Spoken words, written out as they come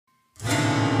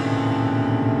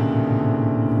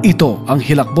Ito ang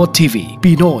Hilakbot TV,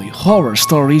 Pinoy Horror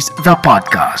Stories, The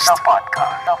Podcast.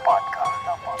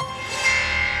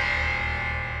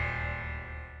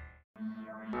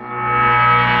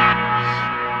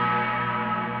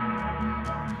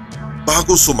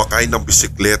 Bago sumakay ng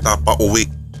bisikleta pa uwi,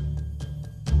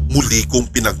 muli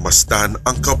kong pinagmasdan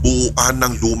ang kabuuan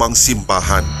ng lumang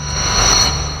simbahan.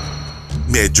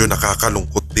 Medyo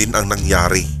nakakalungkot din ang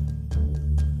nangyari.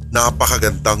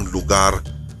 Napakagandang lugar,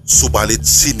 subalit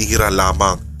sinira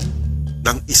lamang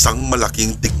ng isang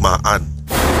malaking digmaan.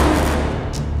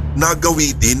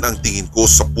 Nagawi din ang tingin ko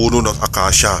sa puno ng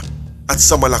akasya at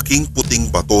sa malaking puting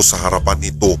bato sa harapan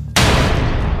nito.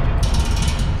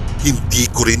 Hindi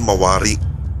ko rin mawari,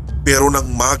 pero nang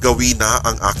magawi na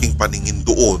ang aking paningin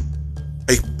doon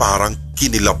ay parang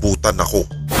kinilabutan ako.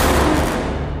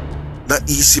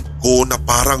 Naisip ko na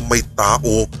parang may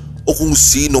tao o kung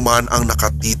sino man ang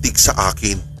nakatitig sa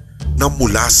akin na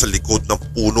mula sa likod ng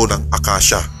puno ng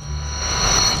akasya.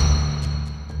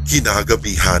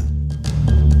 Kinagabihan,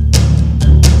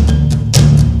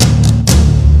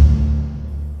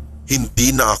 hindi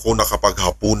na ako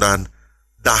nakapaghapunan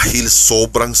dahil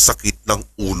sobrang sakit ng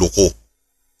ulo ko.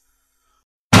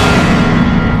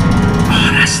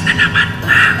 Oras na naman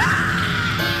na.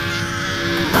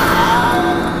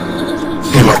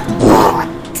 Hilakbot.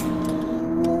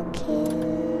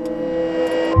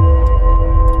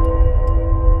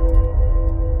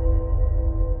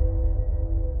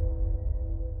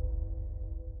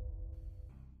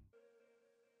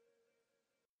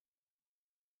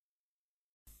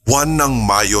 Buwan ng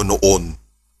Mayo noon.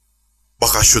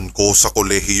 Bakasyon ko sa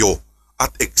kolehiyo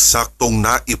at eksaktong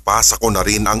naipasa ko na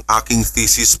rin ang aking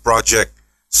thesis project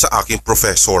sa aking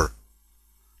professor.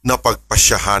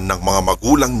 Napagpasyahan ng mga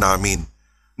magulang namin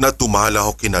na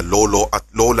dumalaw kina lolo at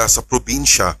lola sa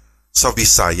probinsya sa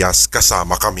Visayas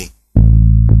kasama kami.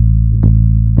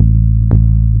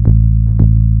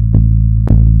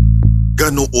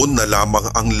 Ganoon na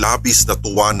lamang ang labis na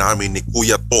tuwa namin ni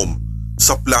Kuya Tom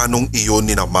sa planong iyon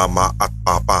ni na mama at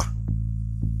papa.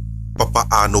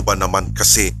 Papaano ba naman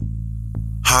kasi?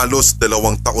 Halos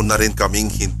 2 taon na rin kaming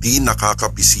hindi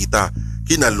nakakabisita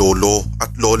kina lolo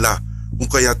at lola, kung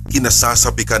kaya't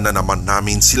kinasasabikan na naman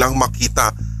namin silang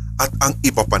makita at ang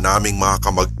iba pa naming mga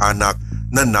kamag-anak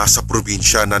na nasa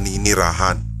probinsya na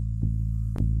ninirahan.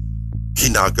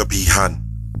 Kinagabihan,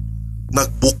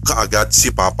 nag-book kaagad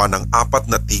si Papa ng 4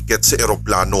 na tiket sa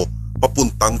eroplano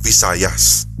papuntang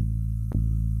Visayas.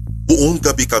 Buong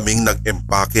gabi kaming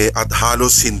nag-empake at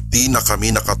halos hindi na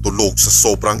kami nakatulog sa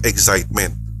sobrang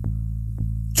excitement.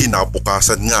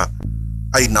 Kinabukasan nga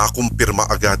ay nakumpirma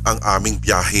agad ang aming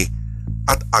biyahe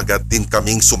at agad din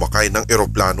kaming sumakay ng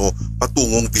eroplano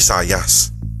patungong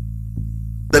Visayas.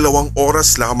 2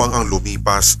 oras lamang ang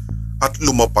lumipas at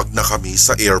lumapag na kami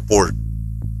sa airport.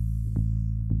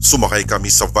 Sumakay kami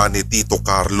sa van ni Tito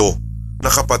Carlo na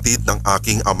kapatid ng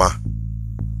aking ama.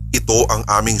 Ito ang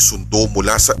aming sundo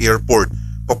mula sa airport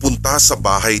papunta sa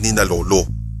bahay ni na lolo.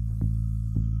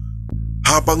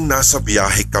 Habang nasa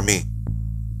biyahe kami,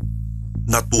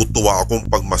 natutuwa akong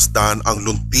pagmasdan ang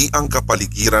luntiang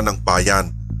kapaligiran ng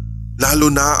bayan, lalo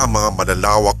na ang mga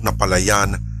malalawak na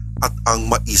palayan at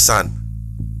ang maisan.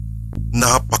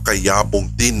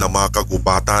 Napakayabong din na mga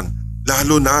kagubatan,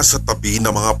 lalo na sa tabi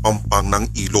ng mga pampang ng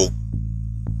ilog.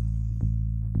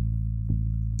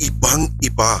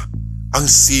 Ibang-iba ang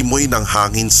simoy ng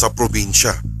hangin sa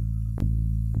probinsya.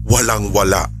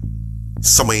 Walang-wala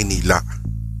sa Maynila.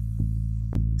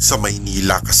 Sa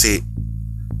Maynila kasi,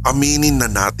 aminin na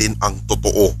natin ang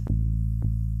totoo.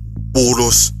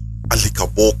 Puros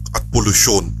alikabok at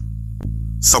polusyon.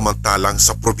 Samantalang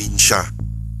sa probinsya,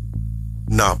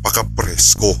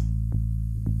 napaka-presko.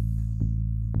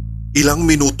 Ilang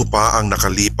minuto pa ang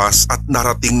nakalipas at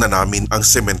narating na namin ang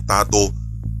sementado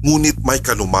ngunit may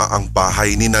kalumaang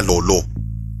bahay ni na lolo.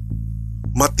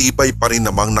 Matibay pa rin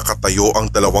namang nakatayo ang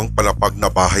 2 palapag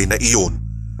na bahay na iyon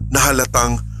na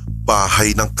halatang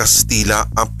bahay ng Kastila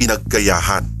ang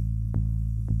pinaggayahan.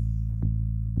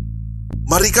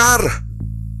 "Maricar!"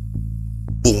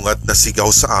 Bungad na sigaw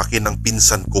sa akin ng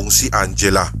pinsan kong si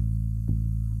Angela.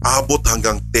 Abot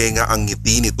hanggang tenga ang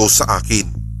ngiti nito sa akin.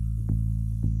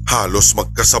 Halos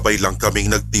magkasabay lang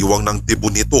kaming nagdiwang ng debut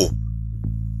nito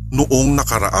noong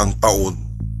nakaraang taon.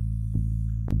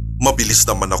 Mabilis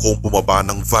naman akong bumaba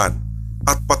ng van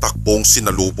at patakbong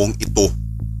sinalubong ito.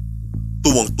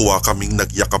 Tuwang-tuwa kaming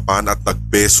nagyakapan at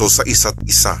nagbeso sa isa't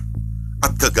isa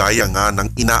at kagaya nga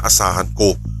ng inaasahan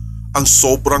ko, ang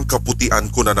sobrang kaputian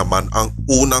ko na naman ang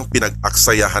unang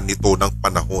pinag-aksayahan nito ng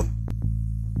panahon.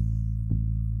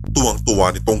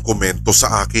 Tuwang-tuwa nitong komento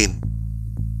sa akin.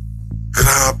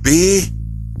 "Grabe!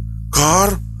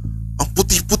 Car,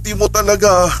 puti-puti mo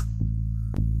talaga.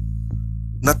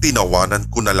 Natinawanan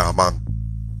ko na lamang.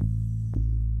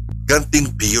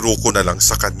 Ganting biro ko na lang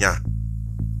sa kanya.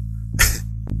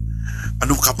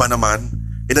 Ano ka ba naman?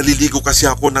 Naliligo kasi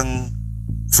ako ng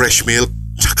fresh milk,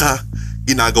 tsaka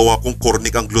ginagawa kong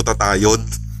cornic ang glutathione.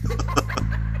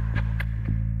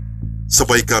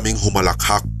 Sabay kaming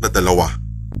humalakhak na dalawa.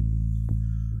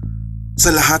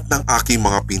 Sa lahat ng aking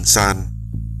mga pinsan,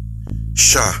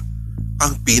 siya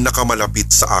ang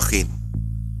pinakamalapit sa akin.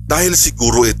 Dahil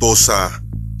siguro ito sa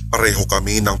pareho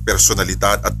kami ng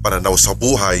personalidad at pananaw sa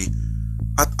buhay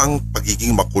at ang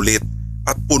pagiging makulit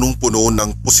at punong-puno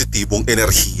ng positibong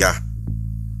enerhiya.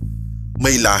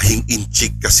 May lahing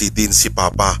inchik kasi din si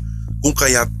Papa kung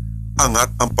kaya't angat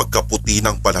ang pagkaputi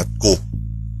ng balat ko.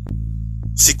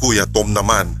 Si Kuya Tom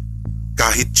naman,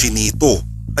 kahit chinito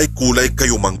ay kulay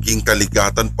kayumangging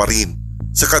kaligatan pa rin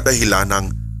sa kadahilan ng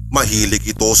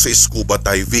mahilig ito sa scuba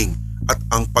diving at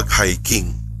ang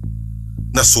pag-hiking.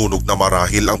 Nasunog na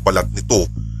marahil ang balat nito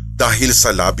dahil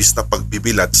sa labis na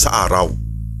pagbibilad sa araw.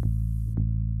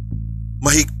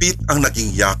 Mahigpit ang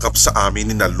naging yakap sa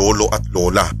amin ni na lolo at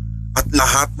lola at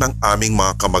lahat ng aming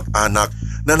mga kamag-anak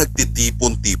na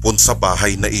nagtitipon-tipon sa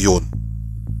bahay na iyon.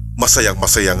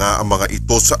 Masayang-masaya nga ang mga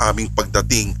ito sa aming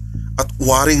pagdating at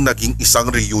waring naging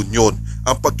isang reunion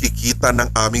ang pagkikita ng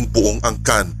aming buong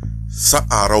angkan sa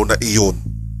araw na iyon.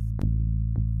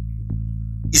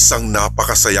 Isang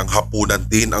napakasayang hapunan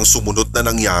din ang sumunod na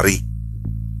nangyari.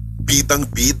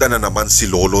 Bidang-bida na naman si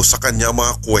lolo sa kanya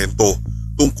mga kwento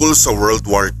tungkol sa World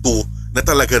War II na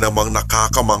talaga namang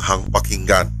nakakamanghang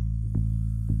pakinggan.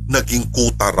 Naging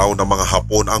kuta raw ng mga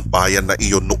Hapon ang bayan na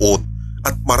iyon noon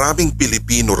at maraming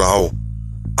Pilipino raw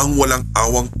ang walang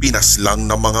awang pinaslang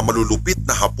ng mga malulupit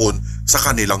na Hapon sa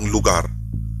kanilang lugar.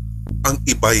 Ang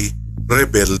iba'y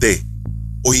rebelde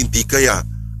o hindi kaya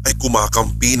ay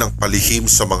kumakampi ng palihim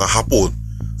sa mga Hapon,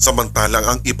 samantalang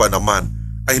ang iba naman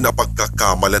ay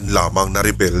napagkakamalan lamang na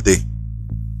rebelde.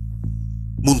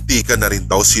 Muntikan na rin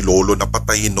daw si lolo na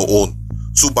patayin noon,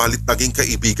 subalit naging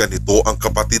kaibigan nito ang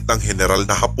kapatid ng general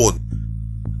na Hapon,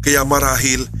 kaya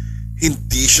marahil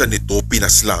hindi siya nito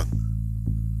pinaslang.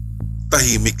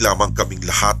 Tahimik lamang kaming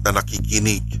lahat na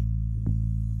nakikinig.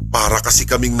 Para kasi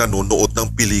kaming nanonood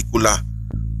ng pelikula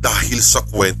dahil sa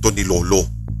kwento ni lolo.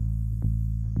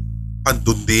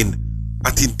 Andun din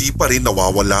at hindi pa rin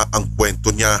nawawala ang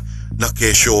kwento niya na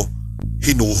kesyo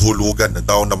hinuhulugan na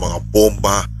daw ng mga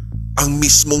bomba ang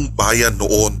mismong bayan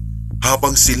noon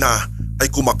habang sila ay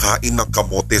kumakain ng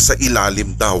kamote sa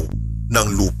ilalim daw ng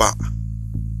lupa.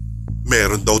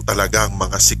 Meron daw talagang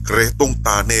mga sikretong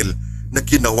tunnel na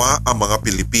ginawa ang mga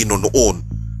Pilipino noon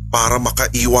para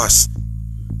makaiwas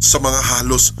sa mga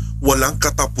halos walang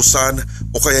katapusan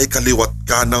o kaya'y kaliwat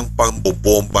ka ng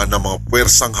pambobomba ng mga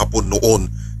puwersang Hapon noon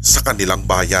sa kanilang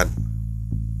bayan.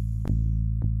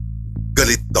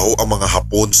 Galit daw ang mga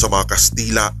Hapon sa mga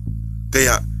Kastila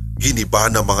kaya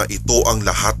giniba ng mga ito ang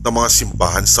lahat ng mga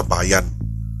simbahan sa bayan.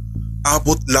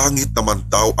 Abot langit naman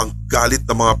daw ang galit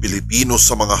ng mga Pilipino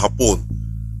sa mga Hapon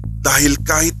dahil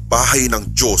kahit bahay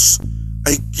ng Diyos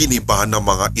ay giniba ng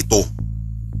mga ito.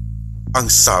 Ang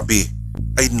sabi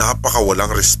ay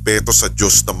napakawalang respeto sa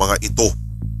Diyos ng mga ito.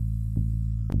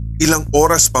 Ilang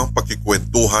oras pang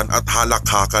pagkikwentuhan at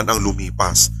halakhakan ang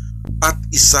lumipas at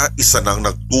isa-isa nang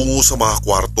nagtungo sa mga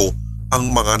kwarto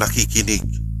ang mga nakikinig.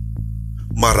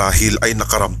 Marahil ay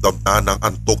nakaramdam na ng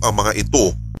antok ang mga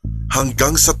ito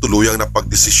hanggang sa tuluyang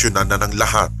napagdesisyonan na ng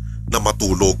lahat na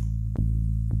matulog.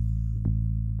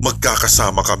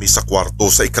 Magkakasama kami sa kwarto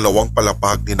sa ikalawang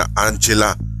palapag ni na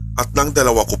Angela at ng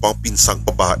dalawa ko pang pinsang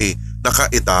babae na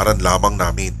kaedaran lamang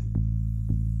namin.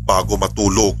 Bago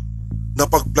matulog,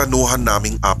 napagplanuhan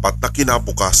naming apat na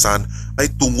kinabukasan ay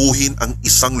tunguhin ang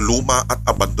isang luma at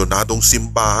abandonadong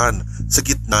simbahan sa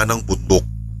gitna ng bundok.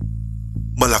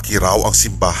 Malaki raw ang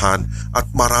simbahan at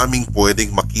maraming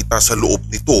pwedeng makita sa loob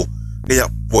nito kaya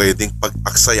pwedeng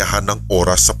pag-aksayahan ng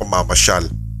oras sa pamamasyal.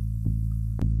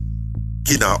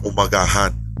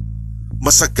 Kinaumagahan.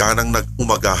 Masaganang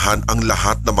nag-umagahan ang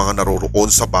lahat ng mga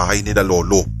naroroon sa bahay ni na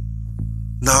Lolo.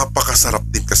 Napakasarap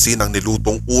din kasi ng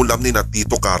nilutong ulam ni na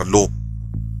Tito Carlo.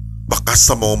 Bakas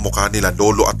sa mga mukha nila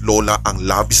Lolo at Lola ang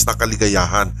labis na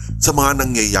kaligayahan sa mga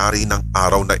nangyayari ng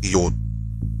araw na iyon.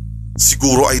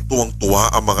 Siguro ay tuwang-tuwa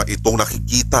ang mga itong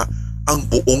nakikita ang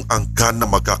buong angkan na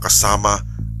magkakasama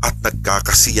at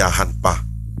nagkakasiyahan pa.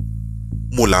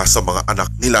 Mula sa mga anak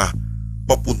nila,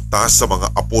 papunta sa mga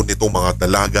apo nitong mga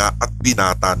dalaga at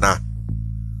binata na.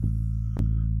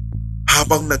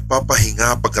 Habang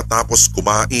nagpapahinga pagkatapos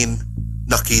kumain,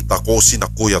 nakita ko sina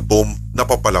Kuya Tom na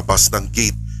papalabas ng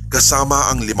gate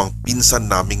kasama ang 5 pinsan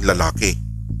naming lalaki.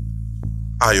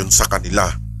 Ayon sa kanila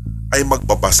ay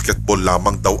magbabasketball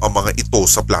lamang daw ang mga ito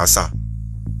sa plaza.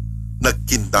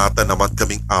 Nagkindata naman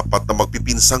kaming apat na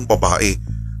magpipinsang babae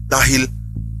dahil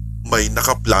may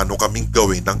nakaplano kaming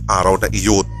gawin ng araw na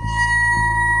iyon.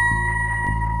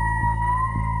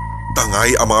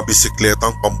 Tangay ang mga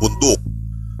bisikletang pambundok.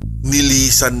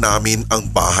 Nilisan namin ang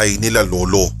bahay nila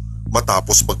lolo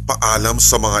matapos magpaalam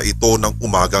sa mga ito ng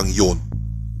umagang yun.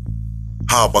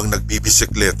 Habang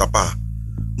nagbibisikleta pa,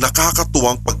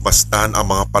 nakakatuwang pagmasdan ang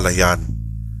mga palayan.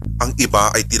 Ang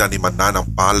iba ay tinaniman na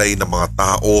ng palay ng mga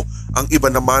tao, ang iba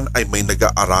naman ay may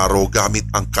nag-aararo gamit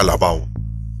ang kalabaw.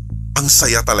 Ang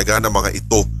saya talaga ng mga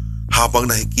ito habang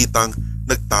nakikitang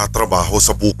nagtatrabaho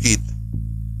sa bukid.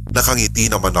 Nakangiti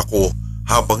naman ako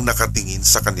habang nakatingin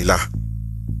sa kanila.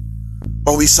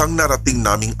 Pawisang narating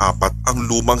naming apat ang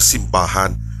lumang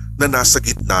simbahan na nasa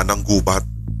gitna ng gubat.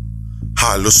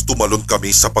 Halos tumalon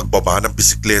kami sa pagbaba ng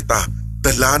bisikleta,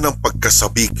 dala ng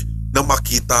pagkasabik na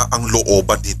makita ang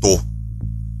looban nito.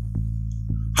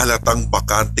 Halatang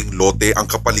bakanting lote ang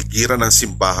kapaligiran ng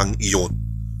simbahang iyon.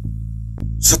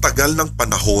 Sa tagal ng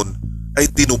panahon ay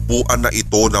tinubuan na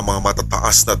ito ng mga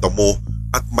matataas na damo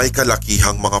at may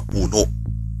kalakihang mga puno.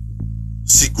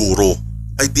 Siguro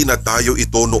ay dinadayo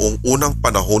ito noong unang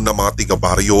panahon ng mga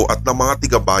tiga-baryo at ng mga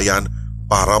tiga-bayan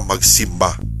para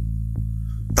magsimba.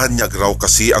 Tanyag raw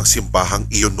kasi ang simbahang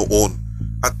iyon noon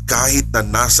at kahit na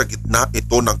nasa gitna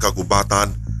ito ng kagubatan,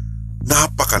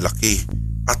 napakalaki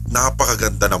at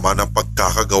napakaganda naman ang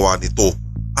pagkakagawa nito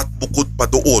at bukod pa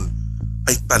doon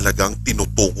ay talagang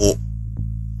tinutungo.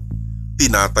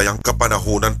 Tinatayang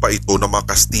kapanahunan pa ito ng mga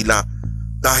Kastila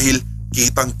dahil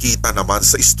kitang-kita naman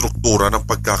sa istruktura ng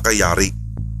pagkakayari.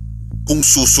 Kung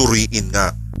susuriin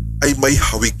nga ay may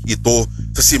hawig ito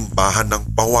sa simbahan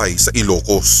ng Paway sa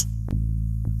Ilocos.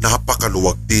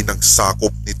 Napakaluwag din ang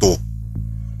sakop nito.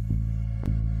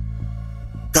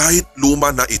 Kahit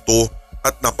luma na ito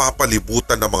at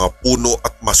napapalibutan ng mga puno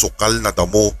at masukal na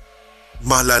damo,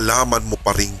 malalaman mo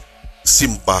pa ring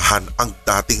simbahan ang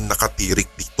dating nakatirik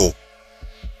dito.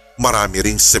 Marami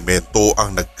ring semento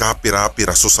ang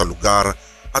nagkapira-piraso sa lugar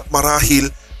at marahil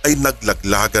ay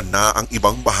naglaglagan na ang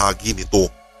ibang bahagi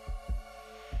nito.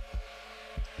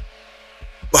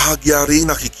 Bahagya ring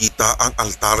nakikita ang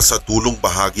altar sa dulong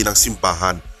bahagi ng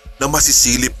simbahan na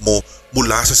masisilip mo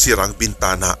mula sa sirang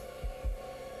bintana.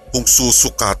 Kung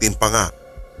susukatin pa nga,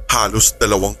 halos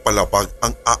 2 palapag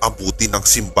ang aabuti ng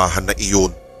simbahan na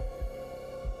iyon.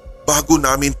 Bago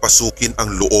namin pasukin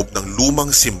ang loob ng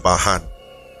lumang simbahan,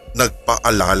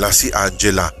 nagpaalala si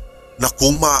Angela na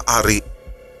kung maaari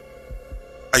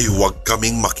ay huwag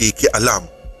kaming makikialam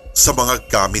sa mga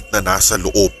gamit na nasa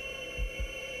loob.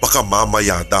 Baka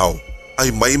mamaya daw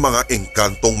ay may mga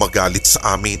engkantong magalit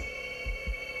sa amin.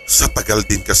 Sa tagal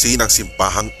din kasi ng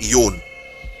simbahang iyon,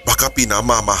 baka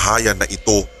pinamamahayan na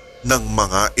ito ng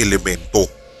mga elemento.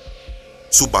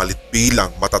 Subalit bilang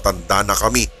matatanda na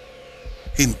kami,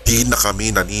 hindi na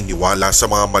kami naniniwala sa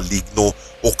mga maligno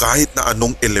o kahit na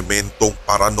anong elementong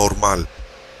paranormal,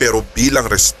 pero bilang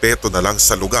respeto na lang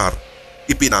sa lugar,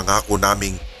 ipinangako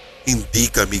naming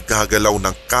hindi kami gagalaw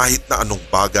ng kahit na anong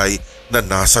bagay na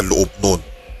nasa loob nun.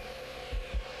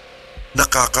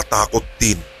 Nakakatakot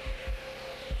din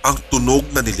ang tunog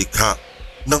na nilikha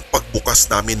ng pagbukas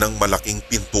namin ng malaking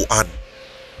pintuan.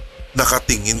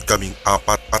 Nakatingin kaming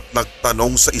apat at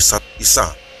nagtanong sa isa't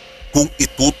isa kung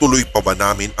itutuloy pa ba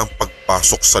namin ang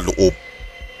pagpasok sa loob.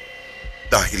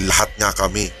 Dahil lahat nga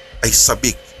kami ay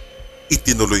sabik,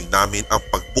 itinuloy namin ang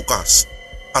pagbukas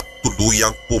at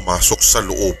tuluyang pumasok sa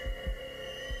loob.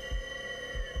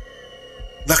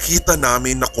 Nakita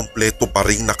namin na kumpleto pa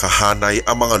ring nakahanay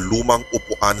ang mga lumang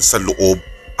upuan sa loob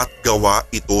at gawa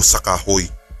ito sa kahoy.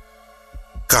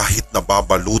 Kahit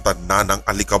nababalutan na ng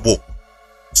alikabok,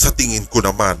 sa tingin ko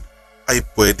naman ay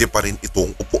pwede pa rin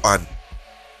itong upuan.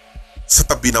 Sa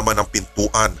tabi naman ng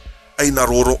pintuan ay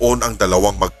naroroon ang 2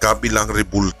 magkabilang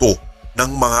rebulto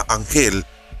ng mga anghel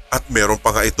at meron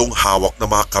pa nga itong hawak na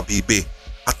mga kabibe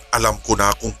at alam ko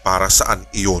na kung para saan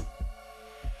iyon.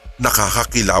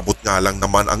 Nakakakilabot nga lang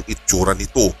naman ang itsura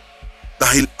nito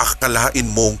dahil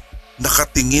akalain mong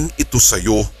nakatingin ito sa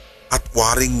iyo at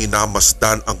waring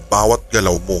minamasdan ang bawat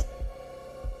galaw mo.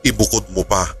 Ibukod mo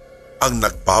pa ang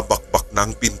nagbabakbak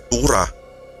ng pintura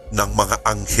ng mga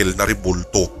anghel na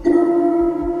rebulto.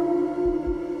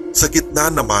 Sa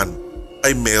gitna naman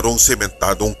ay merong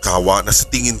sementadong kawa na sa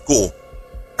tingin ko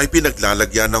ay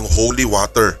pinaglalagyan ng holy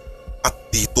water at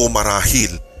dito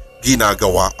marahil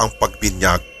ginagawa ang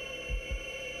pagbinyag.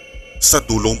 Sa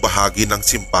dulong bahagi ng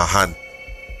simbahan,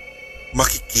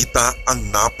 makikita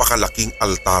ang napakalaking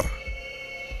altar.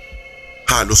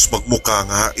 Halos magmukha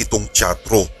nga itong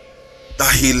teatro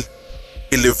dahil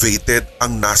elevated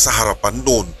ang nasa harapan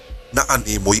noon na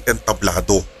animoy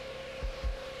entablado.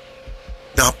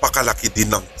 Napakalaki din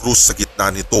ng krus sa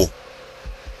gitna nito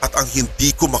at ang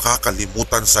hindi ko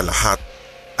makakalimutan sa lahat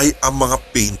ay ang mga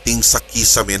painting sa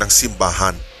kisame ng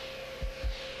simbahan.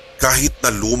 Kahit na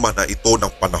luma na ito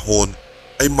ng panahon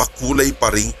ay makulay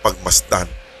pa ring pagmasdan.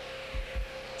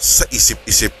 Sa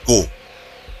isip-isip ko,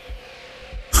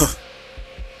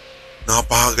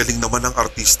 napakagaling naman ang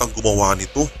artistang gumawa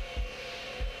nito.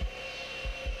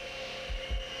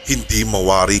 Hindi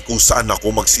mawari kung saan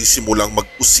ako magsisimulang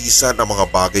mag-usisa ng mga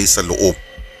bagay sa loob.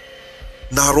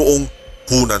 Naroong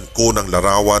punan ko ng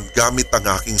larawan gamit ang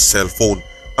aking cellphone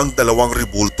ang 2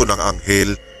 rebulto ng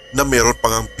anghel na meron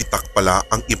pang pitak pala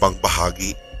ang ibang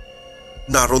bahagi.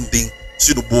 Naroon ding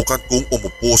sinubukan kong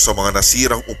umupo sa mga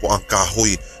nasirang upuang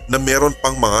kahoy na meron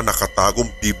pang mga nakatagong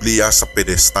Biblia sa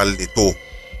pedestal nito.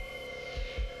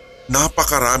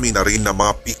 Napakarami na rin na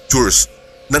mga pictures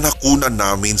na nakunan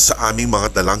namin sa aming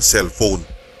mga dalang cellphone.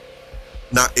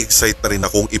 Na-excite na rin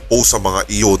akong i-post sa mga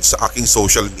iyon sa aking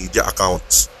social media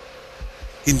accounts.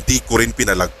 Hindi ko rin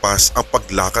pinalagpas ang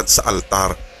paglakad sa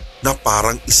altar na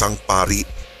parang isang pari.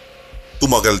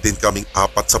 Tumagal din kaming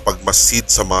 4 sa pagmasid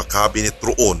sa mga cabinet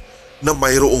roon na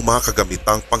mayroong mga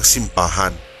kagamitang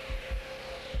pangsimbahan.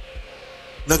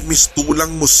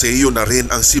 Nagmistulang museo na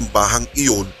rin ang simbahang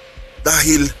iyon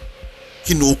dahil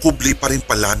kinukubli pa rin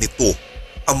pala nito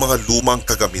ang mga lumang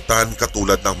kagamitan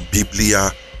katulad ng Biblia,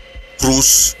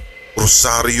 krus,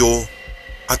 rosaryo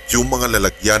at yung mga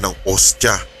lalagyan ng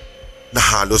ostya na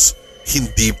halos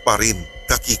hindi pa rin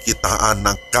kakikitaan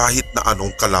ng kahit na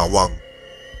anong kalawang.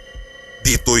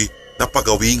 Dito'y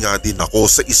napagawi nga din ako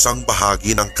sa isang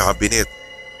bahagi ng cabinet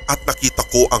at nakita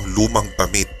ko ang lumang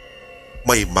damit.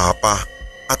 May mapa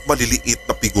at maliliit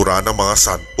na figura ng mga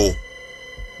santo.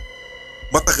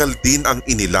 Matagal din ang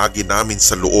inilagi namin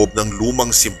sa loob ng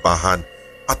lumang simbahan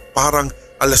at parang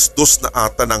 2:00 na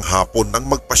ata ng hapon nang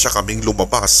magpasya kaming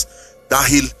lumabas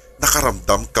dahil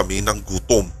nakaramdam kami ng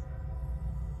gutom.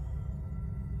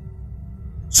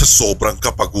 Sa sobrang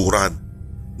kapaguran,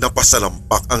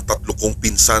 napasalampak ang 3 kong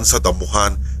pinsan sa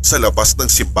damuhan sa labas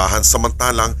ng simbahan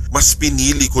samantalang mas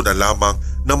pinili ko na lamang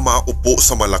na maupo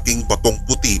sa malaking batong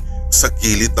puti sa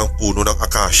gilid ng puno ng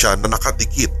akasya na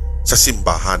nakadikit sa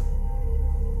simbahan.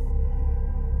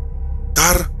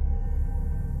 Tar,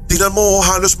 tingnan mo,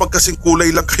 halos magkasing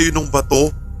kulay lang kayo ng bato.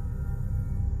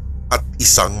 At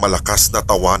isang malakas na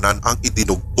tawanan ang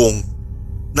idinugtong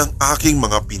ng aking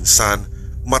mga pinsan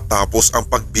matapos ang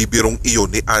pagbibirong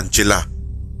iyon ni Angela.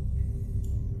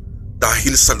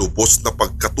 Dahil sa lubos na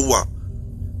pagkatuwa,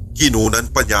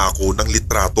 kinunan pa niya ako ng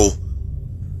litrato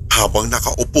habang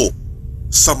nakaupo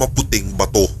sa maputing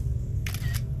bato.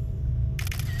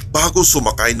 Bago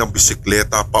sumakay ng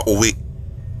bisikleta pa uwi,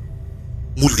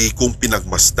 muli kong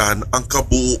pinagmasdan ang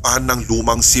kabuuan ng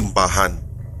lumang simbahan.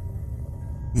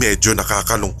 Medyo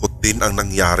nakakalungkot din ang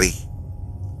nangyari.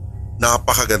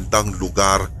 Napakagandang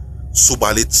lugar,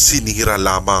 subalit sinira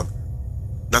lamang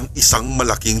ng isang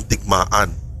malaking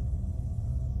digmaan.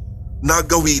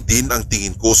 Nagawi din ang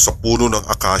tingin ko sa puno ng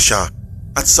akasya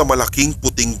at sa malaking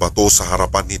puting bato sa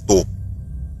harapan nito.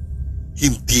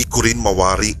 Hindi ko rin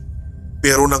mawari,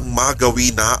 pero nang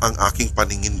magawi na ang aking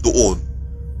paningin doon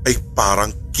ay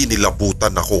parang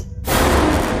kinilabutan ako.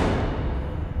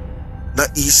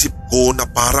 Naisip ko na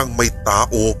parang may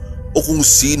tao o kung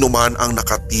sino man ang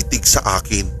nakatitig sa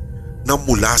akin na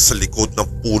mula sa likod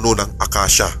ng puno ng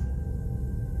akasya.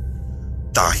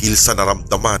 Dahil sa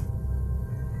naramdaman,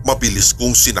 mabilis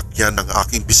kong sinakyan ng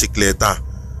aking bisikleta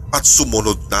at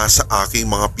sumunod na sa aking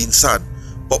mga pinsan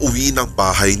pauwi ng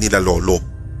bahay nila lolo.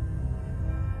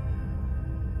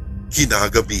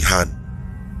 Kinagabihan,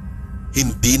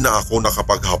 hindi na ako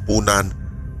nakapaghapunan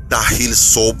dahil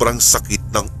sobrang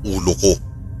sakit ng ulo ko.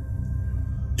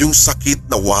 Yung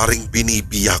sakit na waring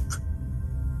binibiyak.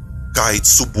 Kahit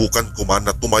subukan ko man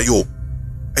na tumayo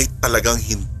ay talagang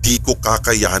hindi ko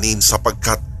kakayanin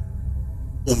sapagkat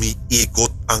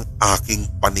umiikot ang aking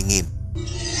paningin.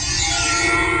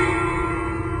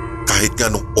 Kahit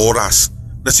ganong oras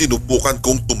na sinubukan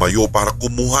kong tumayo para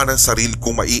kumuha ng sarili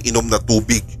kong maiinom na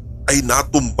tubig ay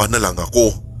natumba na lang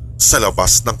ako sa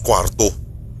labas ng kwarto.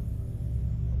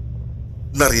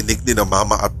 Narinig ni na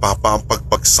mama at papa ang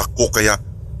pagbagsak ko kaya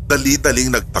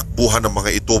dali-daling nagtakbuhan ng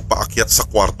mga ito paakyat sa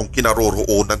kwartong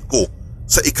kinaroroonan ko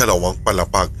sa ikalawang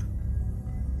palapag.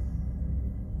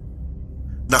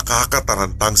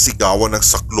 Nakakatarantang sigawan ng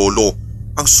saklolo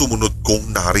ang sumunod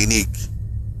kong narinig.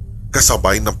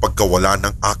 Kasabay ng pagkawala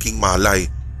ng aking malay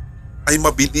ay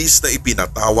mabilis na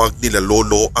ipinatawag nila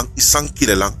lolo ang isang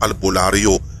kilalang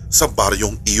albularyo sa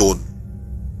baryong iyon.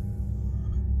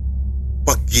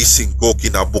 Paggising ko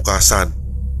kinabukasan,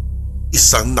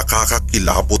 isang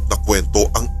nakakakilabot na kwento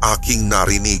ang aking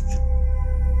narinig.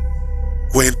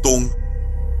 Kwentong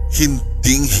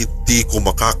hinding-hindi ko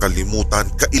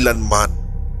makakalimutan kailanman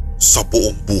sa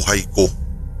buong buhay ko.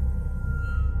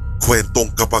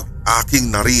 Kwentong kapag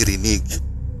aking naririnig,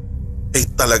 ay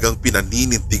talagang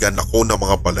pinaninindigan ako ng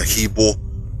mga balahibo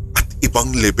at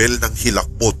ibang level ng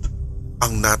hilakbot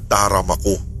ang nadarama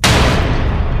ko.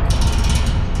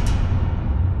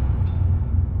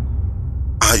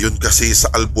 Ayon kasi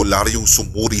sa albularyong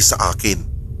sumuri sa akin,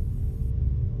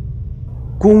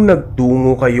 kung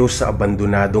nagtungo kayo sa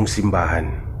abandonadong simbahan,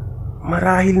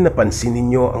 marahil napansin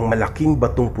ninyo ang malaking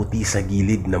batong puti sa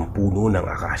gilid ng puno ng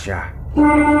akasya.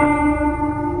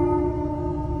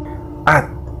 At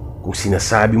kung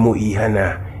sinasabi mo, Iha,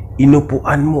 na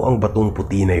inupuan mo ang batong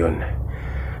puti na yon,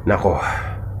 nako,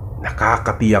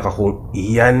 nakakatiyak akong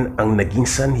iyan ang naging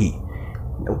sanhi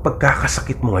ng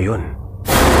pagkakasakit mo ngayon.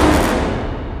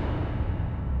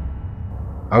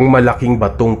 Ang malaking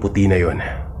batong puti na yon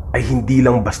ay hindi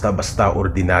lang basta-basta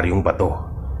ordinaryong bato.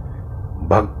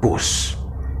 Bagkus,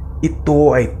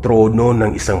 ito ay trono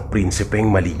ng isang prinsipeng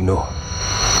maligno.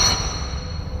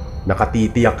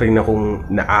 Nakatitiyak rin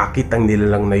akong naakit ang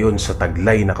nilalang na yon sa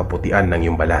taglay na kaputian ng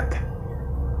iyong balat.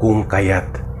 Kung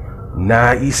kaya't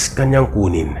nais kanyang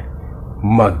kunin,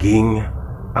 maging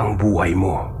ang buhay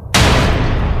mo.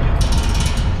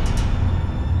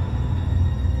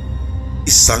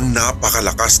 Isang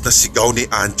napakalakas na sigaw ni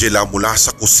Angela mula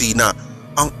sa kusina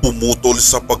ang pumutol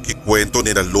sa pagkikwento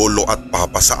ni na lolo at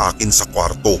papa sa akin sa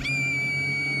kwarto.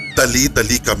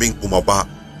 Dali-dali kaming bumaba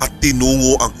at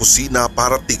tinungo ang kusina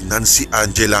para tignan si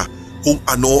Angela kung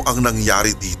ano ang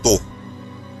nangyari dito.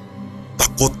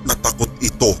 Takot na takot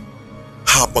ito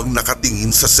habang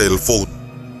nakatingin sa cellphone.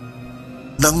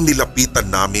 Nang nilapitan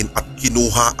namin at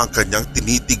kinuha ang kanyang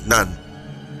tinitignan,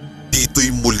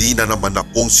 dito'y muli na naman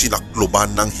akong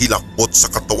sinakluban ng hilakbot sa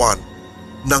katawan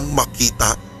nang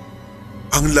makita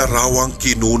ang larawang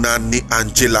kinunan ni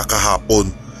Angela kahapon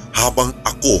habang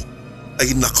ako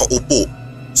ay nakaupo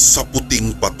sa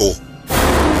puting bato.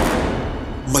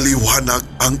 Maliwanag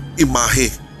ang imahe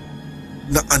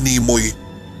na animoy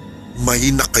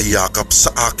may nakayakap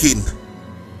sa akin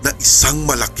na isang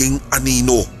malaking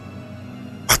anino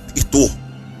at ito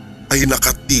ay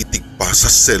nakatitig pa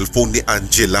sa cellphone ni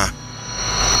Angela.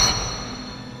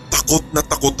 Takot na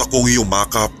takot akong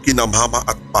yumakap kina mama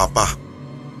at papa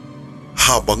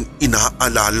habang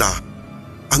inaalala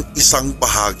ang isang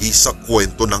bahagi sa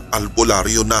kwento ng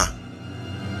albularyo na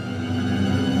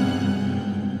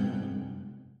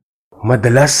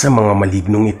madalas sa mga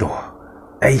malignong ito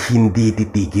ay hindi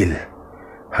titigil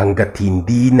hanggat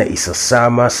hindi na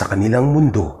isasama sa kanilang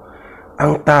mundo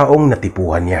ang taong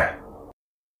natipuhan niya.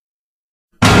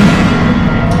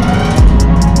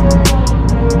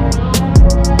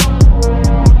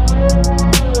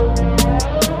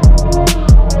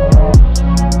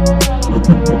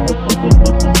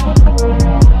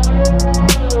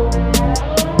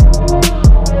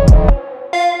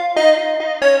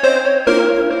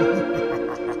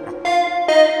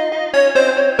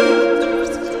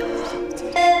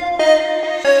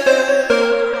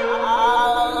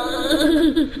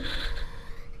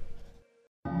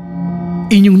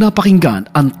 Inyong napakinggan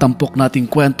ang tampok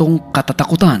nating kwentong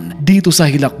katatakutan dito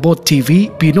sa Hilakbot TV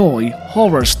Pinoy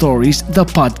Horror Stories The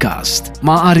Podcast.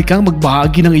 Maaari kang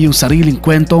magbahagi ng iyong sariling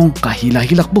kwentong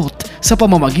kahila-hilakbot sa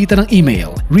pamamagitan ng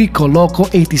email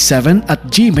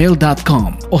ricoloco87@gmail.com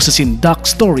o sa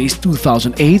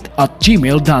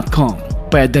sindakstories2008@gmail.com.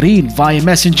 Pwede rin via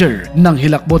Messenger ng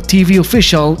Hilakbot TV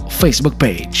Official Facebook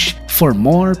page. For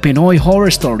more Pinoy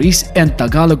horror stories and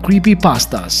Tagalog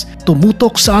creepypastas,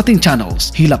 tumutok sa ating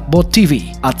channels Hilakbot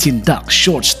TV at Sindak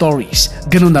Short Stories.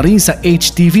 Ganun na rin sa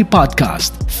HTV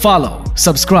Podcast. Follow,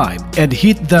 subscribe, and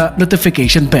hit the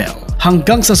notification bell.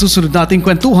 Hanggang sa susunod nating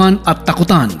kwentuhan at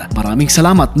takutan. Maraming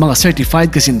salamat mga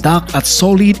certified kasindak at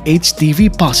solid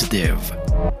HTV Positive.